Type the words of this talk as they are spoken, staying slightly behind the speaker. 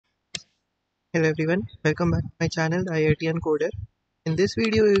Hello everyone, welcome back to my channel IITian Coder. In this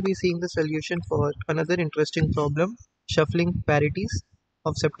video, we will be seeing the solution for another interesting problem, shuffling parities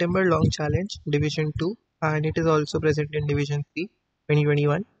of September Long Challenge Division 2, and it is also present in Division 3,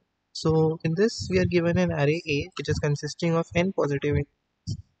 2021. So in this, we are given an array A which is consisting of n positive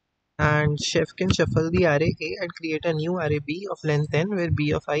and chef can shuffle the array A and create a new array B of length n where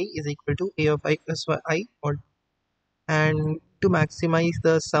B of I is equal to A of I plus I or and to maximize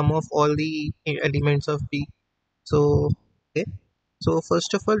the sum of all the elements of B. So, okay. So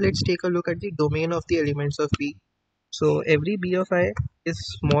first of all, let's take a look at the domain of the elements of B. So every B of I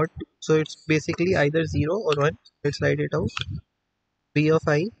is mod, so it's basically either 0 or 1. Let's write it out. B of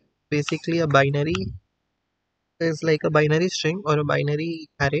I, basically a binary, is like a binary string or a binary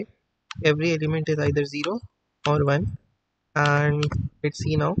array. Every element is either 0 or 1. And let's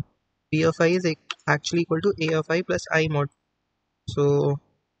see now. B of I is actually equal to A of I plus I mod. So,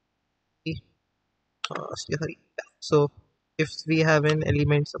 sorry. So if we have an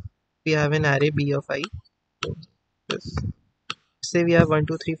element, we have an array B of I. So this, say we have 1,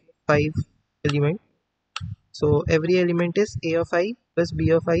 2, 3, 4, 5 element. So every element is A of I plus B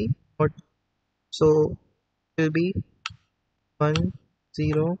of I mod. So it will be 1,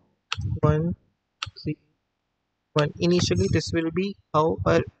 0, 1, 3, 1. Initially this will be how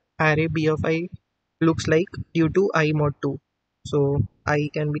our array B of I looks like due to I mod 2. So I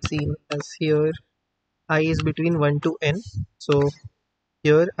can be seen as here I is between 1 to n. So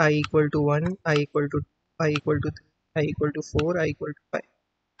here I equal to 1, I equal to 2, I equal to 3, I equal to 4, I equal to 5.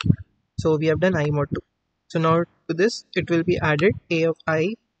 So we have done I mod 2. So now to this it will be added A of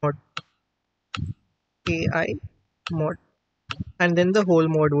I mod AI mod and then the whole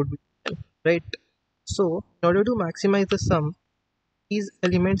mod would be done, right? So in order to maximize the sum, these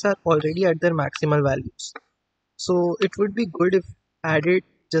elements are already at their maximal values. So it would be good if added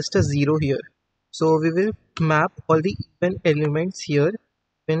just a 0 here. So we will map all the even elements here,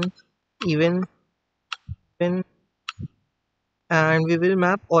 even, even, even, and we will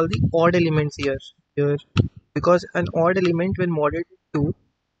map all the odd elements here because an odd element when modded to 2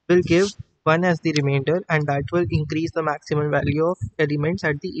 will give 1 as the remainder and that will increase the maximum value of elements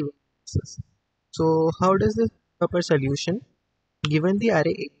at the even axis. So how does this proper solution? Given the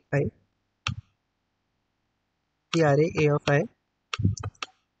array A of I,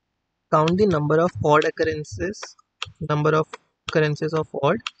 count the number of of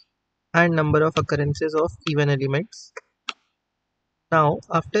odd and number of occurrences of even elements. Now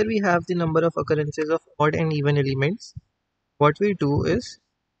after we have the number of occurrences of odd and even elements, what we do is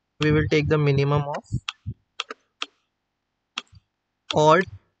we will take the minimum of odd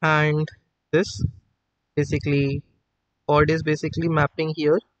and this basically odd is basically mapping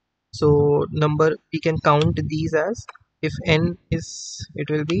here. So number we can count these as if n is it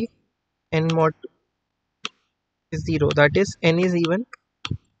will be n mod is 0, that is n is even,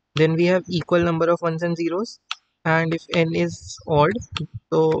 then we have equal number of ones and zeros, and if n is odd,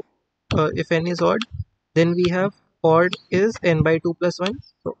 so if n is odd, then we have odd is n by 2 plus 1,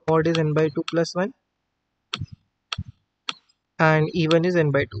 so odd is n by 2 plus 1 and even is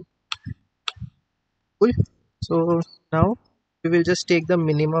n by 2. Cool. So now we will just take the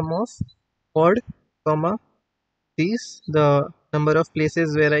minimum of odd comma these the number of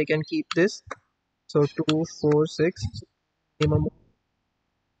places where I can keep this, so 2 4 6 minimum of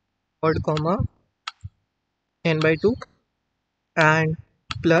odd comma n by 2 and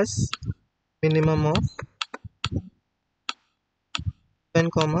plus minimum of n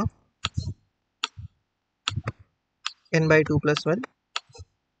comma n by 2 plus 1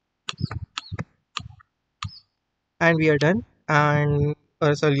 and we are done and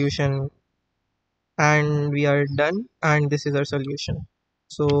our solution and we are done and this is our solution.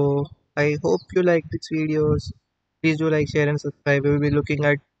 So I hope you like these videos. Please do like, share and subscribe. We will be looking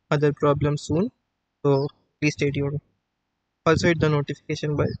at other problems soon, so please stay tuned. Also hit the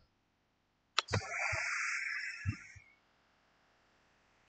notification bell.